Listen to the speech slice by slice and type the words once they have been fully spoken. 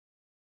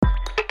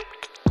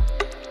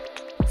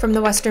From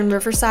the Western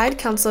Riverside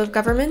Council of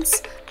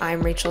Governments,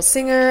 I'm Rachel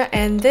Singer,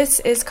 and this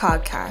is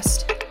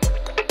COGcast.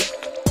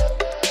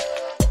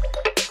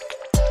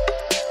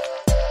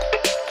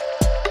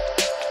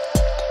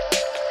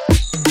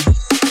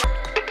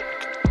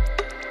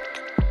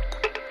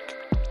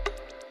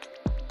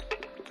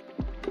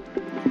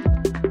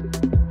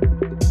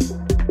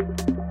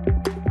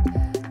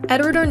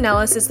 Edward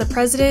Ornelas is the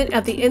president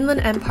of the Inland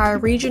Empire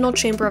Regional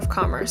Chamber of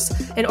Commerce,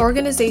 an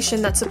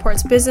organization that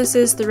supports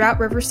businesses throughout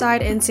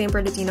Riverside and San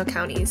Bernardino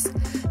counties.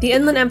 The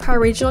Inland Empire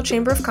Regional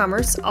Chamber of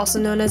Commerce, also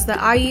known as the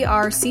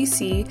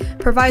IERCC,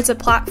 provides a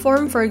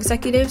platform for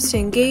executives to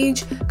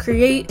engage,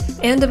 create,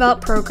 and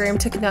develop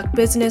programs to conduct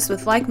business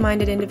with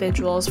like-minded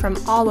individuals from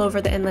all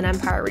over the Inland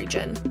Empire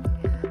region.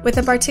 With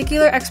a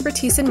particular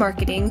expertise in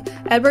marketing,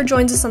 Edward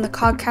joins us on the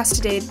COGcast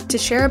today to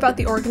share about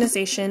the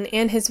organization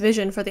and his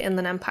vision for the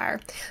Inland Empire.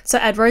 So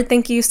Edward,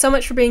 thank you so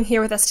much for being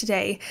here with us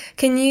today.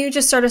 Can you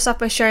just start us off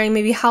by sharing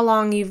maybe how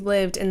long you've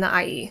lived in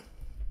the IE?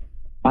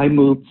 I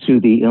moved to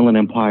the Inland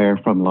Empire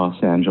from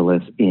Los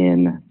Angeles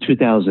in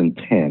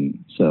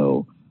 2010,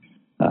 so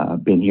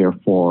I've been here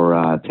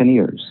for 10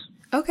 years.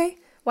 Okay.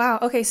 Wow.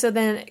 Okay. So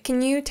then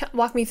can you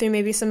walk me through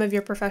maybe some of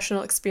your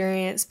professional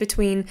experience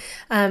between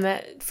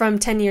from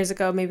 10 years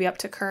ago, maybe up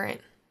to current?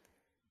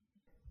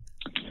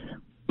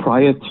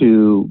 Prior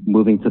to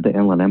moving to the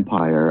Inland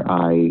Empire,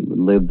 I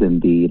lived in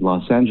the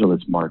Los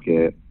Angeles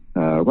market,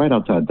 right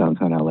outside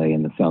downtown LA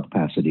in the South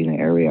Pasadena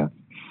area.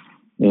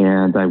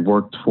 And I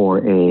worked for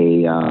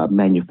a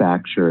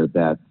manufacturer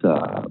that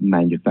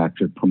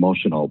manufactured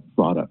promotional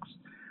products.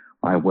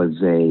 I was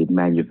a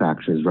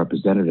manufacturer's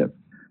representative.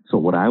 So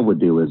what I would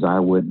do is I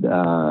would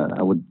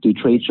do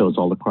trade shows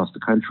all across the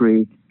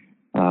country,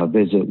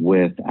 visit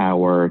with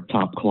our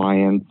top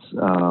clients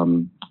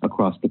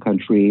across the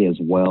country as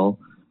well.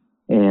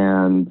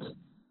 And,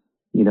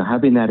 you know,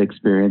 having that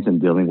experience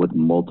and dealing with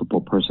multiple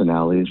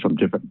personalities from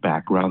different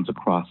backgrounds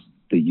across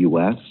the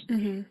U.S.,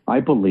 I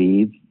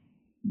believe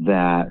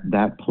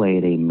that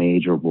played a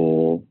major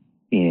role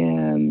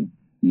in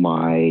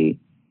my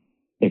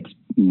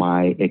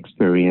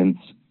experience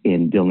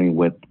in dealing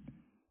with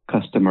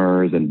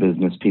customers and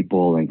business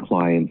people and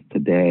clients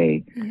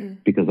today,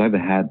 because I've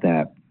had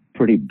that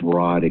pretty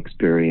broad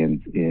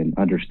experience in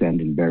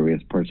understanding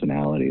various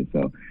personalities.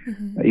 So,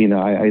 you know,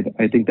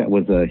 I think that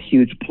was a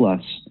huge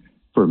plus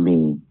for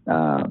me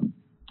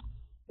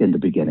in the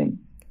beginning.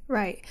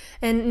 Right.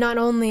 And not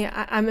only,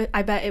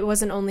 I bet it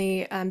wasn't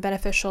only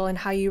beneficial in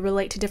how you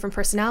relate to different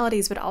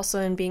personalities, but also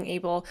in being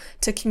able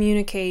to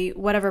communicate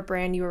whatever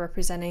brand you were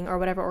representing or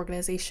whatever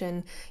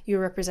organization you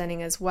were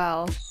representing as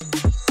well.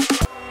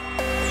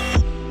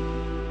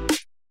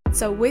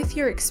 So with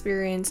your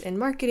experience in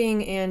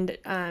marketing and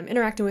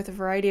interacting with a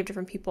variety of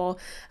different people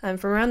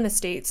from around the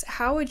states,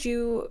 how would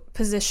you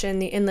position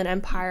the Inland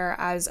Empire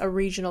as a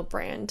regional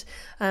brand?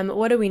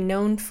 What are we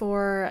known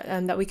for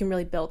that we can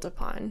really build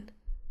upon?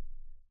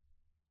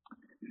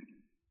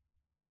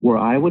 Where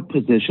I would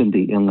position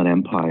the Inland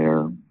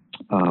Empire,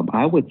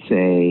 I would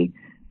say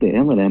the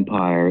Inland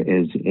Empire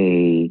is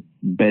a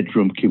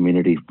bedroom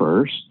community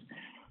first.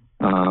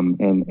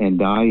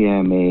 And I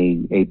am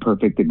a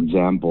perfect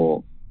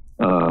example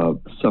of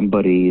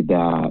somebody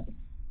that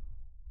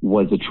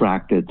was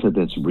attracted to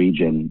this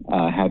region,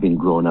 having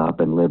grown up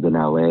and lived in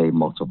LA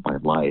most of my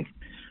life.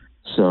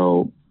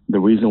 So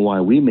the reason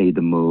why we made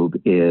the move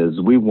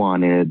is we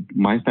wanted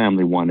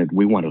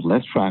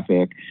less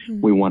traffic.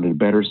 We wanted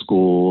better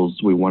schools.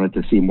 We wanted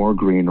to see more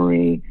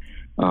greenery.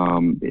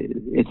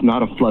 It's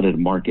not a flooded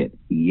market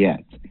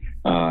yet.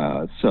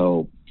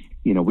 So,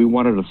 you know, we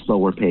wanted a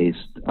slower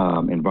paced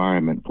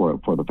environment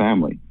for the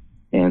family.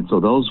 And so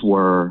those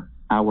were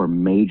our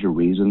major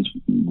reasons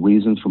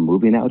for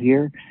moving out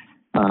here,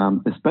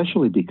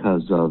 especially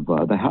because of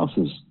the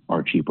houses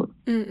are cheaper.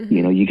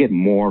 You know, you get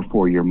more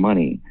for your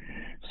money.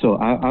 So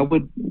I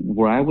would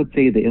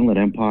say the Inland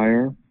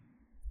Empire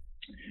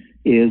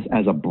is,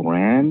 as a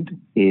brand,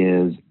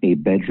 is a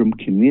bedroom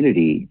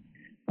community.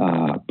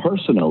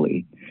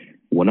 Personally,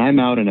 when I'm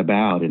out and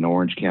about in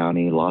Orange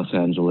County, Los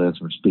Angeles,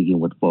 or speaking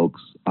with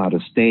folks out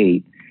of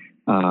state,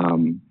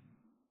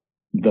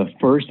 the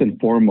first and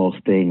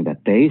foremost thing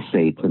that they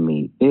say to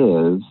me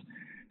is,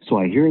 so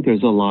I hear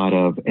there's a lot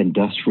of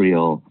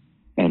industrial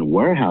and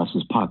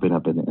warehouses popping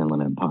up in the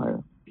Inland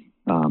Empire.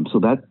 So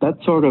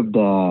that's sort of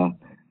the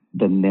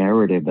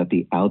narrative that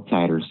the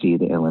outsiders see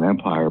the Inland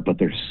Empire, but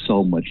there's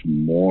so much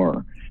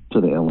more to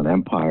the Inland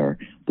Empire.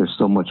 There's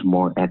so much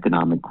more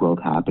economic growth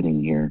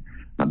happening here.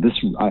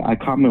 I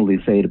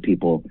commonly say to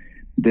people,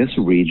 this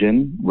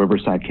region,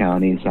 Riverside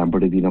County, San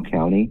Bernardino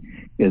County,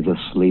 is a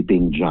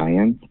sleeping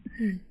giant.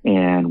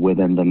 And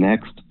within the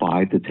next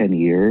 5 to 10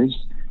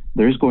 years,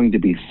 there's going to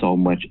be so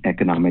much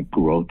economic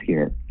growth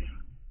here.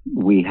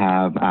 We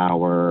have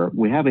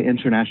an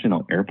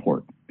international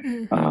airport,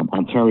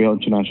 Ontario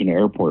International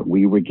Airport.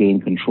 We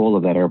regained control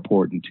of that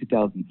airport in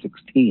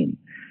 2016.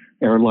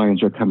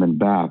 Airlines are coming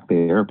back. The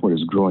airport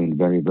is growing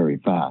very, very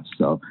fast.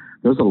 So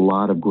there's a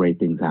lot of great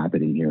things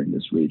happening here in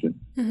this region.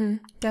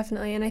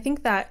 Definitely. And I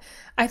think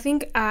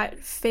at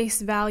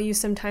face value,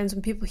 sometimes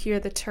when people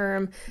hear the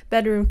term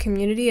bedroom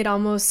community, it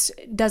almost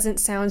doesn't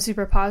sound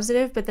super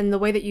positive. But then the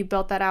way that you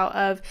built that out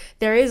of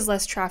there is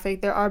less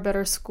traffic, there are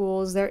better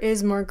schools, there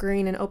is more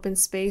green and open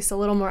space, a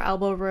little more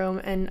elbow room,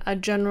 and a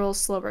general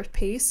slower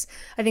pace.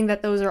 I think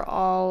that those are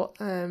all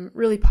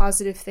really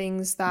positive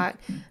things that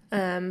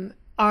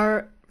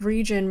our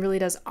region really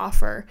does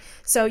offer.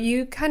 So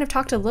you kind of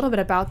talked a little bit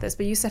about this,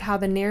 but you said how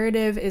the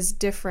narrative is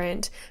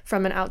different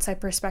from an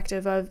outside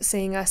perspective of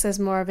seeing us as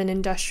more of an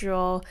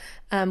industrial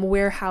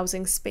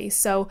warehousing space.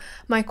 So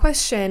my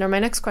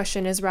next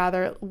question is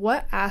rather,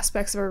 what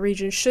aspects of our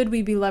region should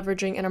we be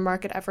leveraging in our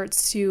market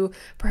efforts to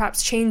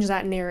perhaps change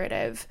that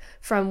narrative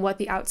from what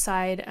the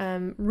outside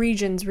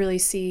regions really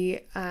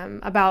see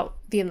about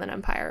the Inland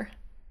Empire?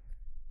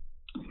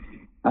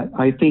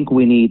 I think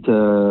we need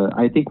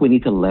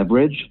to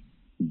leverage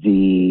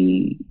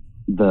the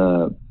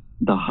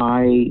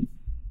high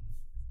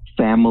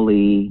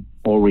family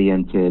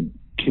oriented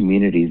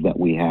communities that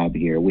we have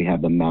here. We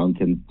have the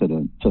mountains to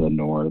the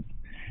north.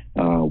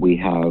 We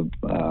have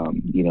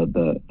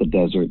the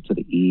desert to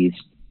the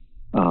east.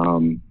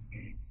 And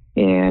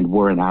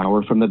we're an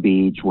hour from the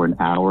beach. We're an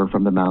hour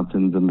from the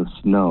mountains and the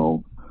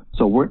snow.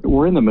 So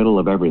we're in the middle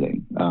of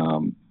everything.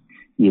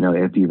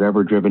 If you've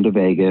ever driven to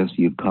Vegas,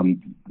 you've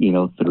come,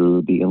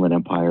 through the Inland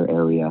Empire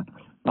area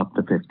up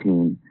to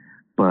 15.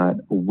 But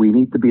we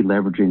need to be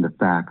leveraging the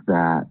fact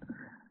that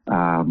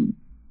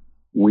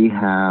we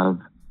have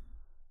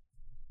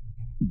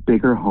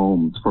bigger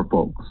homes for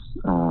folks.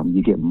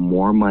 You get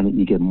more money,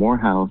 you get more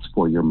house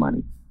for your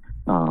money.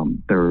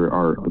 There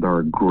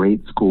are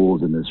great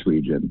schools in this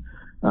region.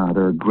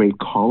 There are great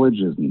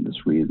colleges in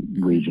this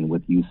region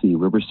with UC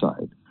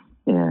Riverside,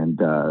 and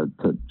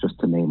just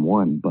to name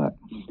one. But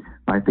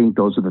I think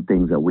those are the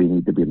things that we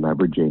need to be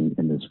leveraging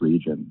in this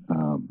region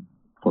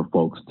for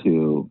folks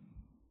to,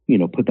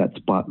 put that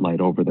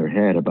spotlight over their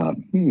head about,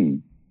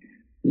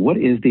 what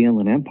is the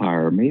Inland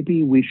Empire?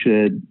 Maybe we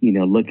should,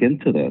 look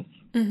into this.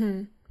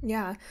 Mm-hmm.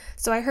 Yeah.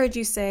 So I heard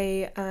you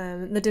say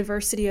the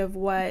diversity of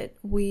what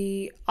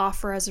we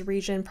offer as a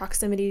region,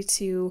 proximity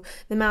to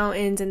the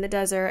mountains and the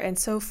desert and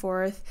so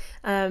forth,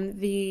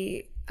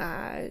 the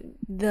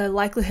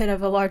likelihood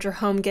of a larger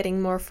home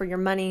getting more for your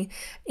money.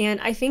 And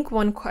I think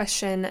one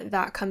question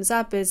that comes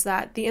up is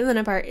that the Inland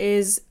Empire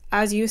is,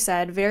 as you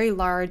said, very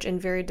large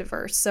and very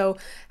diverse. So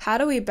how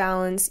do we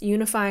balance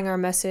unifying our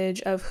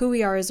message of who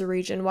we are as a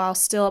region while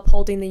still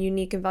upholding the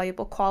unique and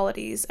valuable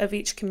qualities of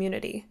each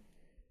community?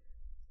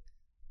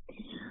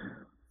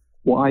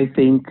 Well, I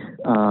think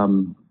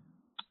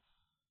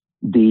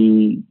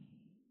the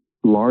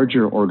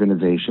larger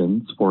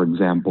organizations, for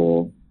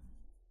example,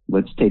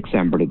 let's take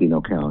San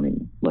Bernardino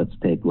County. Let's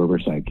take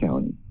Riverside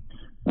County.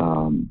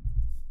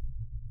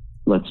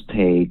 Let's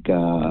take,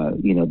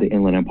 the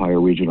Inland Empire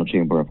Regional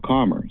Chamber of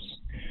Commerce.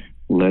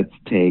 Let's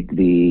take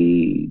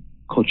the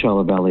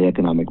Coachella Valley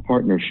Economic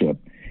Partnership.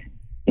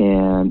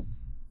 And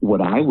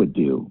what I would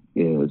do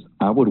is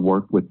I would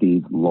work with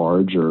these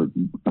larger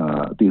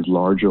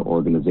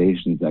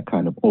organizations that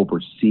kind of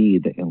oversee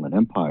the Inland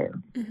Empire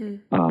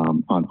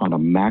on a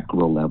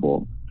macro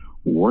level,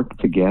 work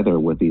together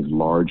with these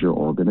larger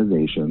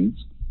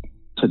organizations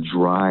to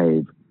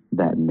drive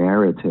that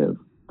narrative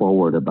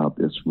forward about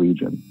this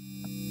region.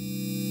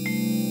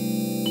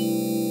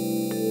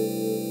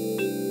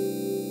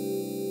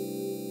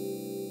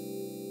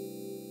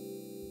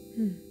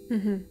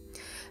 Mm-hmm.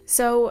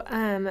 So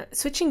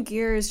switching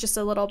gears just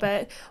a little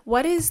bit,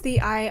 what is the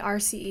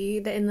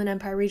IRCE, the Inland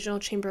Empire Regional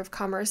Chamber of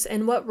Commerce,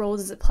 and what role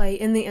does it play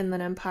in the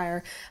Inland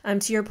Empire?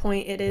 To your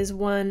point, it is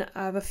one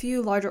of a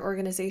few larger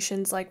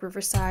organizations like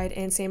Riverside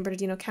and San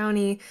Bernardino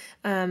County,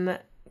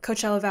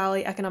 Coachella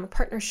Valley Economic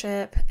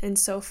Partnership, and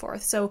so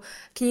forth. So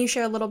can you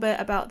share a little bit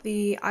about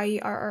the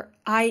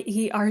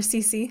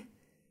IERCC?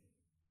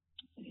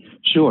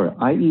 Sure.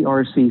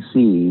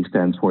 IERCC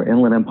stands for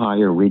Inland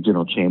Empire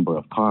Regional Chamber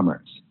of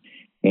Commerce.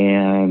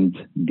 And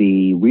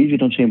the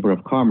Regional Chamber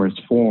of Commerce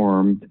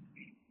formed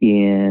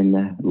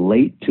in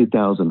late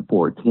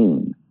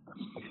 2014.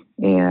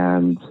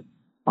 And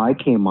I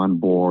came on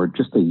board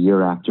just a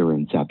year after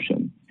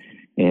inception.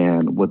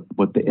 And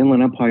what the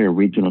Inland Empire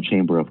Regional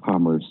Chamber of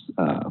Commerce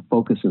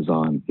focuses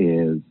on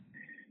is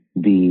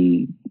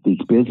the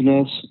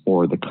business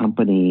or the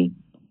company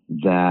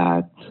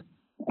that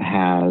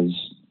has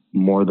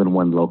more than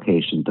one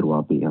location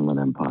throughout the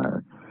Inland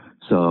Empire.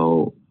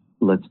 So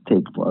let's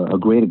take a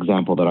great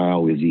example that I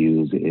always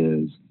use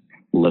is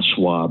Les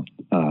Schwab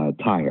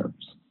tires.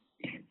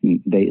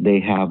 They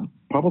have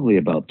probably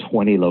about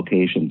 20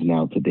 locations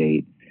now to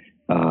date,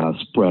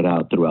 spread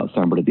out throughout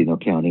San Bernardino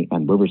County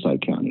and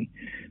Riverside County.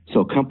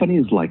 So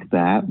companies like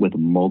that with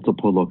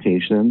multiple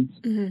locations,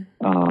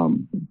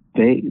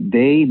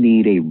 they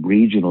need a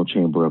regional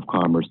chamber of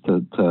commerce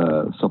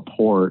to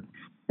support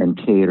and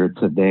cater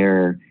to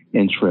their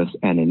interests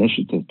and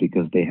initiatives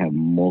because they have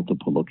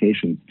multiple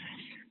locations.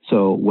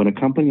 So when a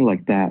company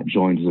like that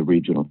joins the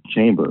regional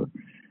chamber,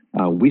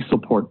 We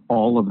support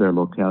all of their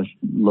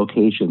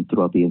locations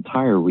throughout the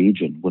entire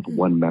region with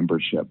one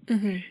membership.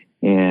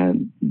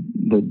 And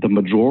the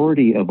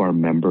majority of our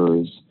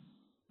members,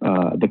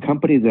 the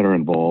companies that are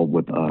involved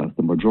with us,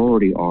 the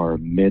majority are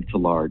mid to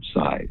large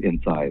in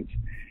size.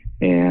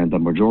 And the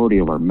majority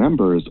of our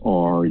members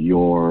are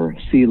your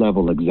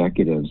C-level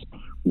executives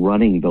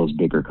running those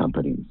bigger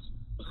companies.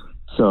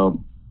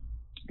 So,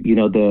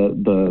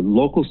 the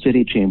local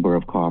city chamber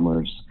of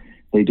commerce,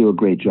 they do a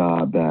great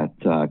job at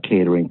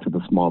catering to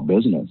the small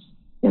business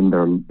in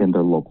their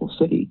local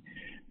city.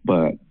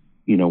 But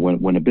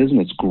when a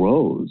business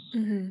grows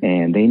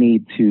and they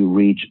need to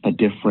reach a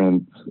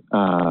different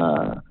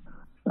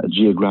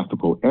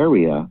geographical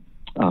area,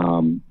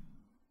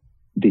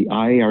 the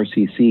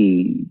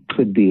IARCC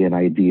could be an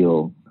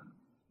ideal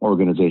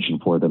organization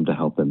for them to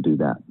help them do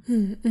that.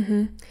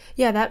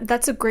 Yeah,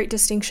 that's a great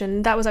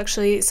distinction. That was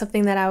actually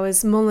something that I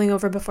was mulling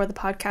over before the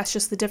podcast,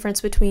 just the difference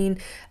between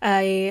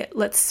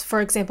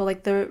for example,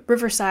 like the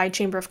Riverside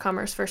Chamber of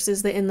Commerce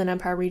versus the Inland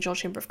Empire Regional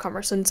Chamber of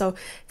Commerce. And so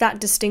that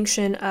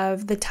distinction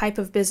of the type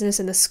of business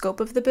and the scope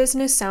of the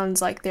business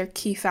sounds like they're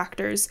key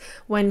factors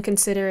when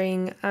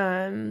considering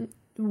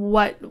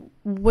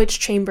which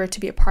chamber to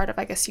be a part of,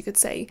 I guess you could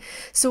say.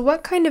 So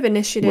what kind of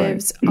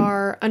initiatives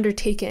are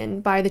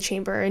undertaken by the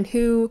chamber, and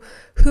who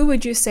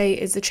would you say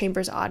is the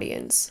chamber's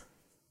audience?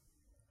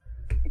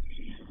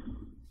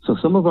 So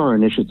some of our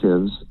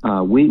initiatives,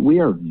 we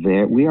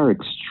are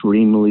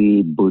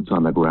extremely boots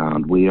on the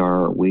ground. We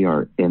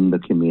are in the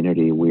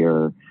community. We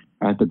are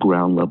at the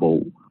ground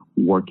level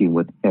working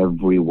with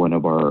every one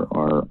of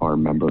our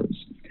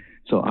members.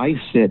 So I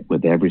sit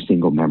with every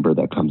single member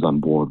that comes on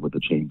board with the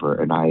chamber,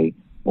 and I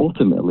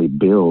ultimately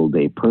build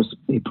a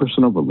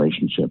personal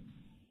relationship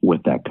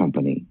with that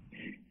company.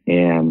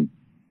 And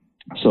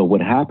so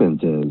what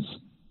happens is,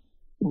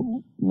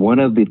 one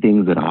of the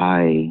things that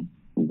I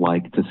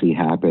like to see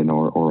happen,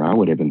 or I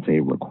would even say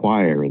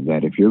require, is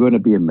that if you're going to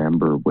be a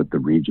member with the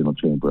Regional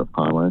Chamber of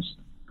Commerce,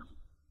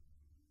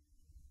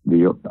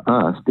 the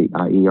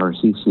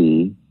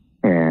IARCC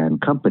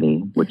and company,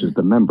 which is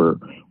the member,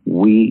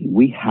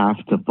 we have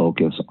to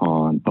focus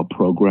on a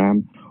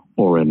program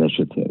or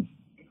initiative.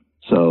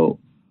 So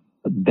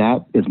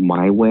that is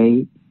my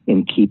way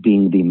in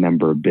keeping the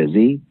member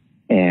busy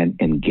and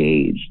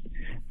engaged,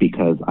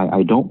 because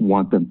I don't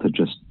want them to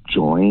just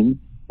join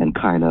and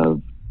kind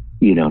of,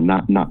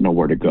 not know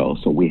where to go.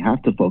 So we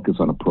have to focus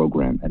on a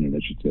program and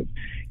initiative.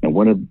 And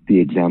one of the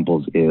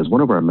examples is,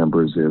 one of our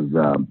members is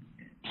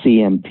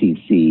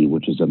CMTC,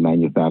 which is a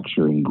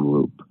manufacturing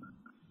group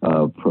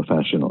of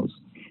professionals.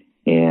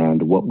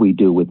 And what we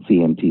do with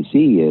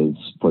CMTC is,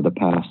 for the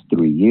past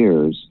 3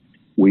 years,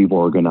 we've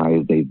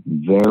organized a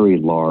very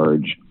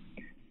large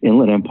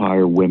Inland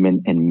Empire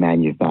Women in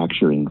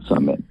Manufacturing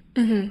Summit,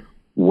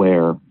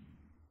 where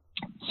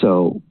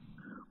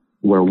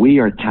we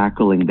are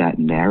tackling that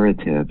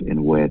narrative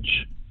in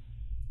which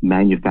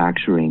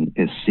manufacturing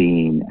is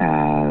seen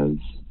as,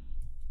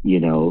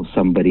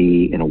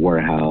 somebody in a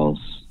warehouse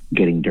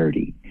getting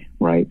dirty,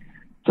 right?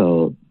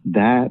 So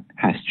that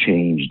has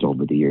changed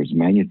over the years.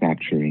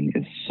 Manufacturing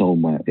is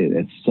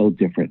it's so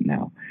different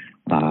now.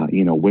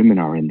 Women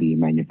are in the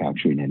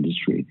manufacturing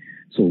industry.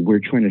 So we're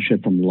trying to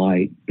shed some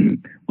light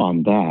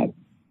on that.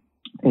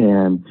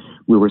 And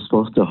we were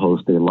supposed to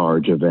host a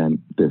large event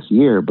this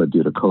year, but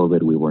due to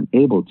COVID, we weren't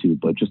able to.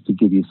 But just to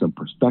give you some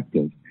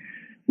perspective,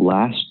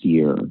 last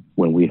year,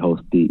 when we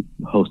hosted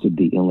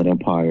the Inland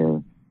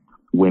Empire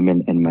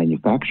Women in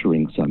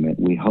Manufacturing Summit,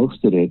 we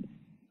hosted it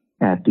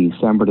at the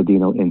San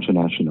Bernardino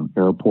International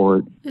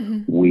Airport.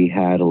 We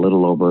had a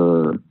little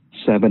over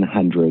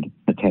 700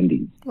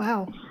 attendees.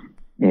 Wow.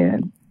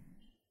 And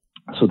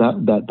so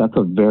that's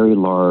a very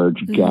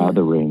large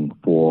gathering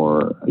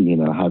for,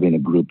 having a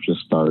group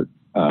just start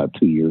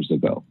 2 years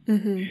ago.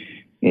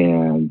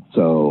 And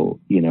so,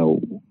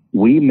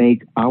 we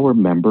make our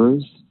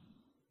members,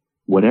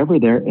 whatever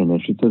their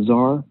initiatives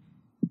are,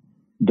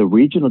 the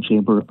regional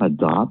chamber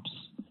adopts,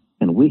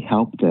 and we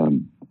help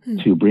them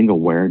to bring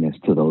awareness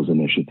to those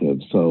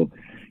initiatives. So,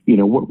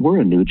 we're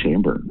a new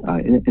chamber.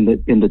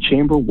 In the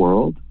chamber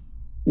world,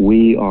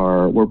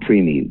 we're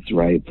preemies,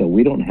 right? So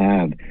we don't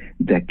have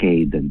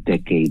decades and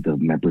decades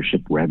of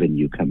membership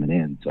revenue coming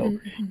in. So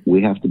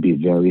we have to be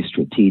very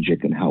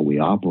strategic in how we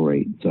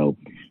operate. So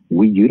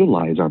we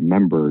utilize our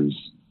members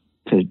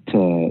to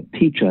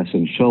teach us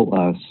and show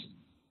us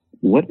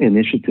what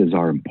initiatives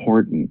are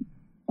important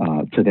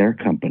to their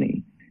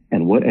company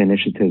and what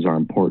initiatives are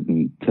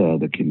important to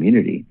the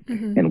community.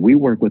 And we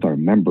work with our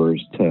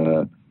members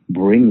to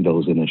bring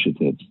those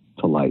initiatives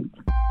to light.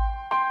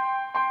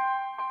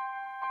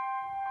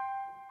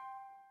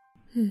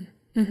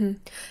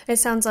 It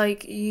sounds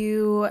like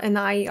you and the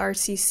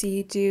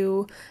IARCC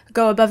do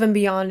go above and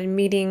beyond in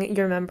meeting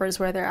your members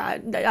where they're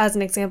at. As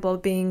an example,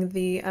 being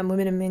the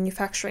Women in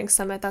Manufacturing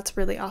Summit, that's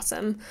really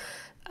awesome.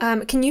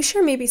 Can you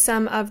share maybe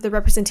some of the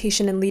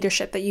representation and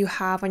leadership that you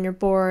have on your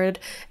board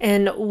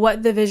and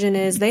what the vision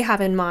is they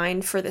have in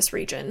mind for this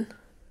region?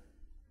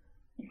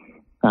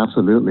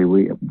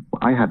 Absolutely.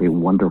 I have a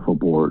wonderful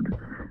board.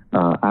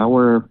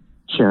 Our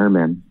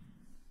chairman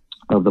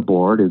of the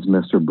board is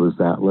Mr. Bruce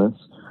Atlas.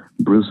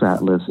 Bruce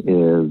Atlas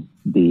is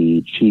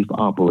the Chief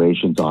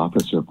Operations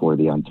Officer for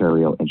the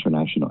Ontario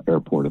International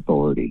Airport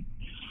Authority.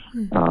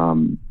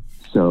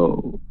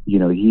 So,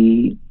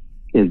 he's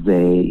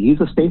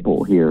a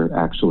staple here,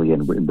 actually,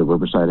 in the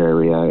Riverside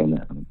area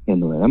and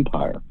Inland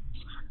Empire,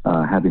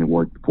 having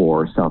worked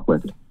for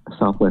Southwest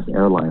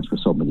Airlines for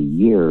so many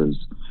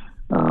years.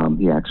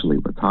 He actually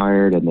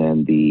retired, and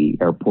then the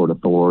Airport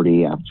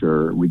Authority,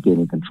 after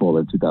regaining control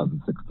in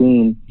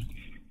 2016,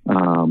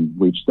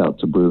 reached out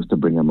to Bruce to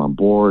bring him on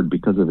board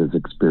because of his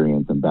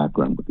experience and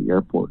background with the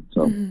airport.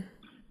 So,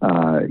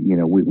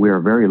 we are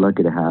very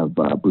lucky to have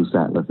Bruce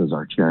Atlas as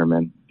our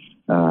chairman.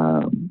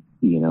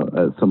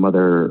 Some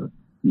other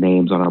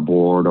names on our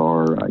board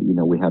are,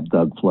 we have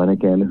Doug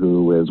Flanagan,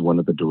 who is one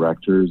of the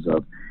directors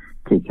of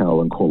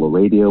KCAL and Cola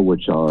Radio,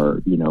 which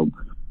are,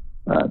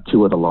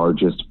 two of the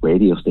largest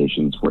radio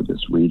stations for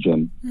this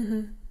region.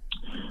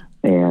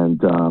 And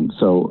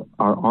so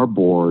our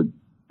board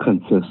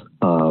consists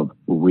of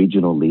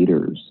regional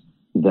leaders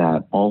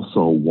that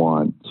also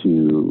want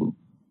to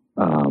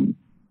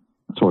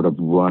sort of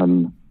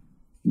run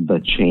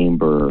the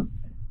chamber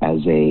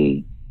as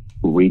a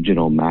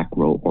regional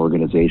macro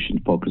organization,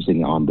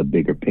 focusing on the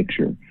bigger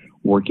picture,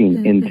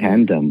 working in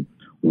tandem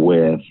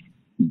with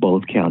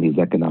both counties'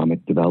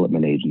 economic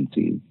development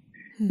agencies,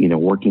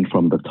 working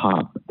from the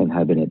top and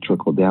having it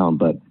trickle down.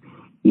 But,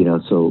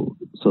 so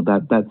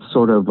that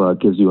sort of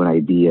gives you an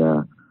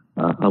idea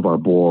of our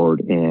board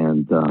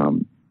and,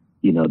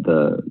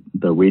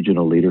 the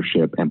regional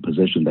leadership and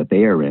position that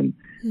they are in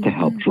to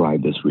help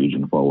drive this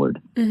region forward.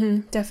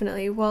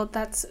 Definitely. Well,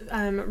 that's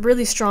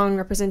really strong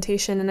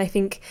representation. And I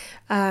think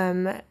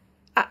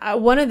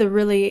one of the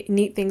really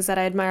neat things that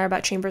I admire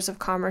about chambers of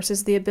commerce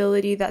is the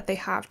ability that they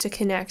have to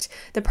connect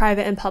the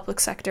private and public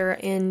sector.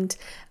 And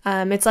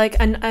it's like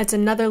it's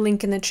another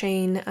link in the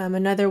chain,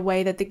 another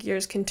way that the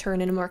gears can turn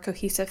in a more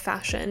cohesive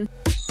fashion.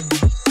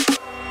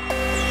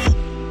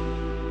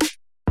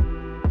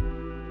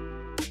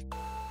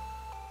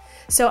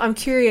 So I'm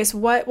curious,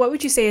 what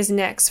would you say is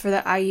next for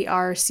the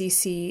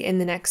IERCC in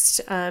the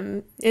next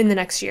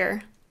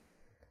year?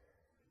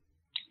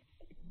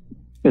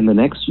 In the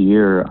next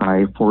year,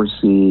 I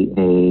foresee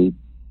a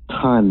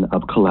ton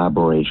of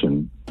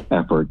collaboration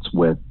efforts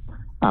with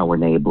our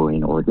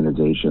neighboring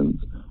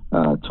organizations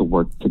to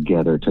work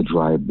together to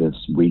drive this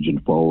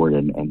region forward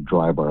and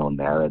drive our own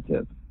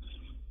narrative.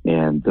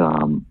 And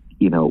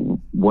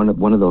one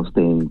of those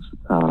things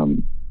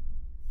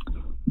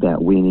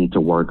that we need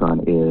to work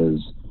on is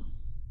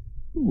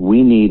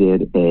we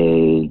needed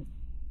a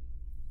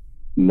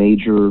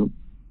major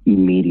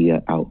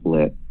media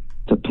outlet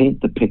to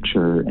paint the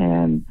picture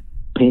and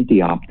paint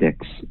the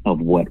optics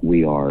of what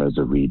we are as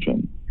a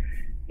region.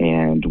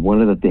 And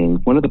one of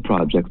the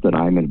projects that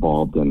I'm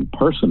involved in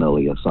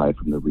personally, aside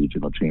from the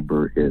regional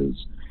chamber,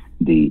 is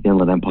the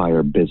Inland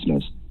Empire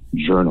Business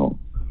Journal.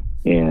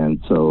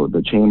 And so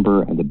the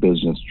chamber and the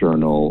business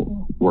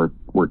journal work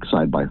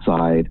side by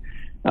side.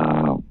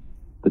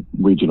 The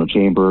regional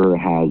chamber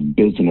has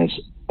business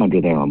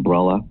under their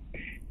umbrella,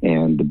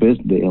 and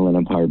the Inland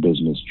Empire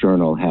Business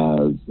Journal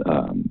has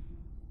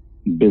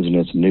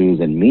business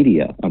news and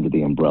media under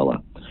the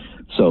umbrella.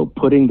 So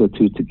putting the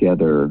two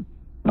together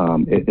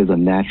is a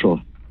natural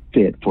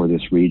fit for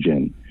this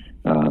region.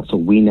 So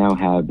we now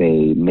have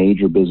a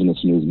major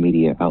business news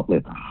media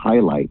outlet to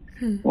highlight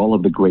all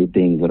of the great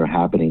things that are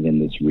happening in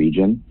this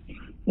region.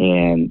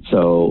 And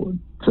so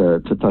to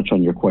touch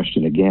on your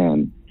question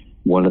again,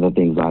 one of the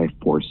things I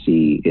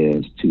foresee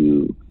is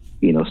to,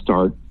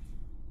 start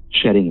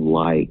shedding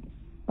light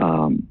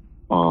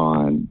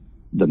on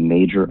the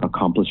major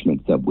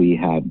accomplishments that we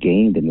have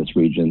gained in this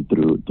region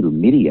through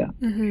media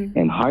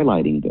and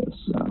highlighting this.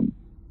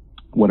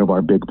 One of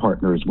our big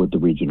partners with the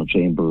regional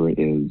chamber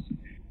is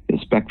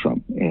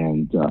Spectrum,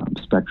 and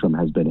Spectrum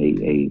has been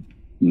a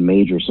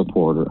major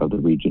supporter of the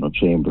regional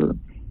chamber.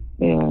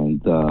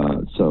 And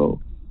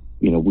so,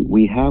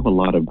 we have a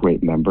lot of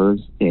great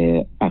members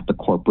at the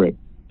corporate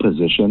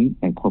position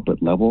and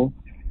corporate level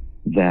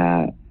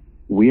that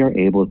we are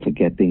able to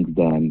get things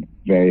done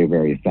very,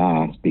 very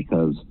fast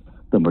because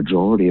the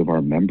majority of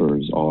our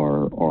members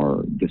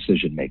are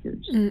decision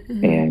makers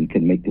and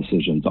can make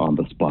decisions on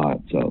the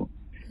spot. So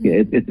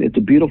it's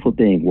a beautiful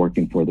thing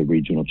working for the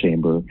regional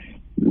chamber.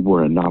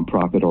 We're a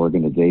nonprofit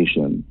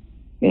organization.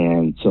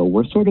 And so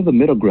we're sort of the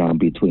middle ground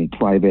between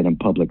private and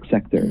public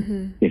sector,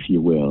 if you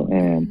will.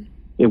 And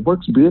it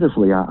works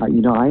beautifully.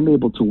 I'm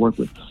able to work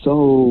with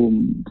so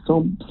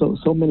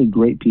many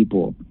great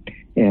people,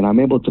 and I'm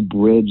able to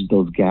bridge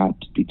those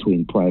gaps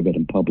between private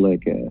and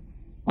public.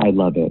 I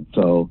love it.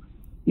 So,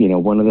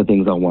 one of the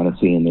things I want to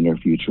see in the near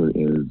future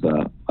is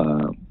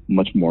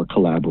much more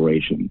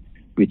collaboration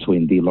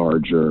between the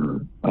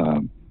larger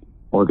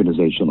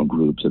organizational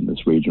groups in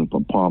this region,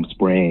 from Palm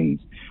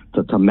Springs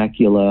to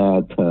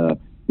Temecula to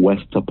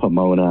west to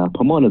Pomona.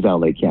 Pomona's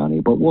LA County,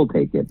 but we'll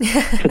take it,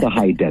 to the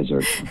high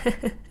desert.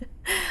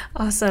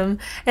 Awesome.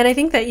 And I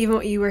think that even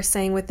what you were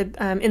saying with the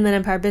Inland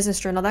Empire Business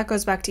Journal, that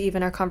goes back to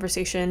even our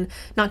conversation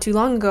not too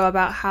long ago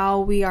about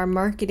how we are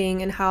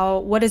marketing and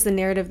what is the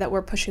narrative that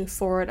we're pushing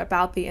forward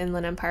about the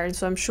Inland Empire. And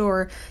so I'm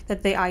sure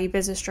that the IE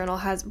Business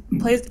Journal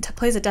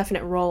plays a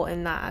definite role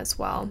in that as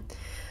well.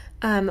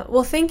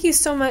 Well, thank you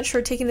so much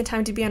for taking the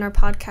time to be on our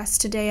podcast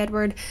today,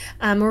 Edward.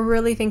 We're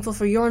really thankful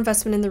for your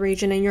investment in the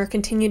region and your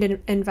continued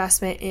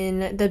investment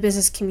in the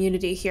business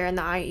community here in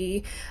the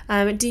IE.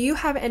 Do you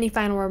have any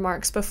final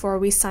remarks before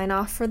we sign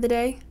off for the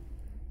day?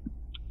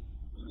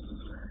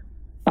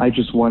 I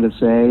just want to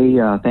say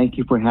thank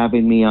you for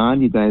having me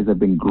on. You guys have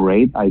been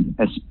great. I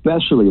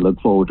especially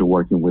look forward to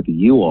working with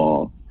you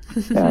all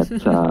at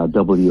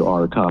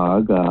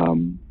WRCOG.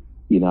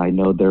 I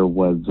know there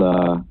was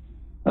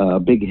a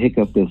big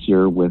hiccup this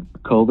year with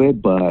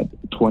COVID, but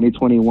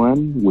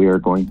 2021, we're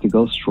going to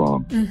go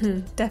strong.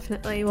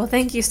 Definitely. Well,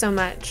 thank you so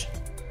much.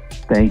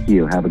 Thank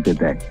you. Have a good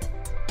day.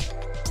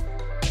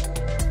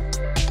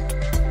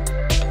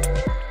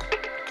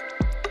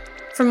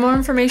 For more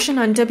information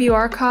on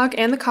WRCOG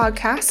and the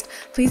COGcast,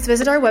 please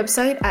visit our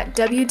website at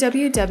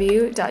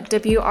www.wrcog.us.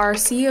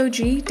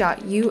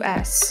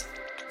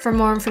 For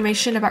more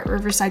information about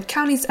Riverside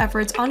County's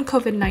efforts on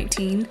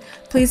COVID-19,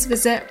 please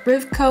visit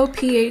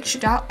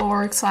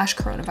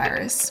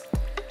rivcoph.org/coronavirus.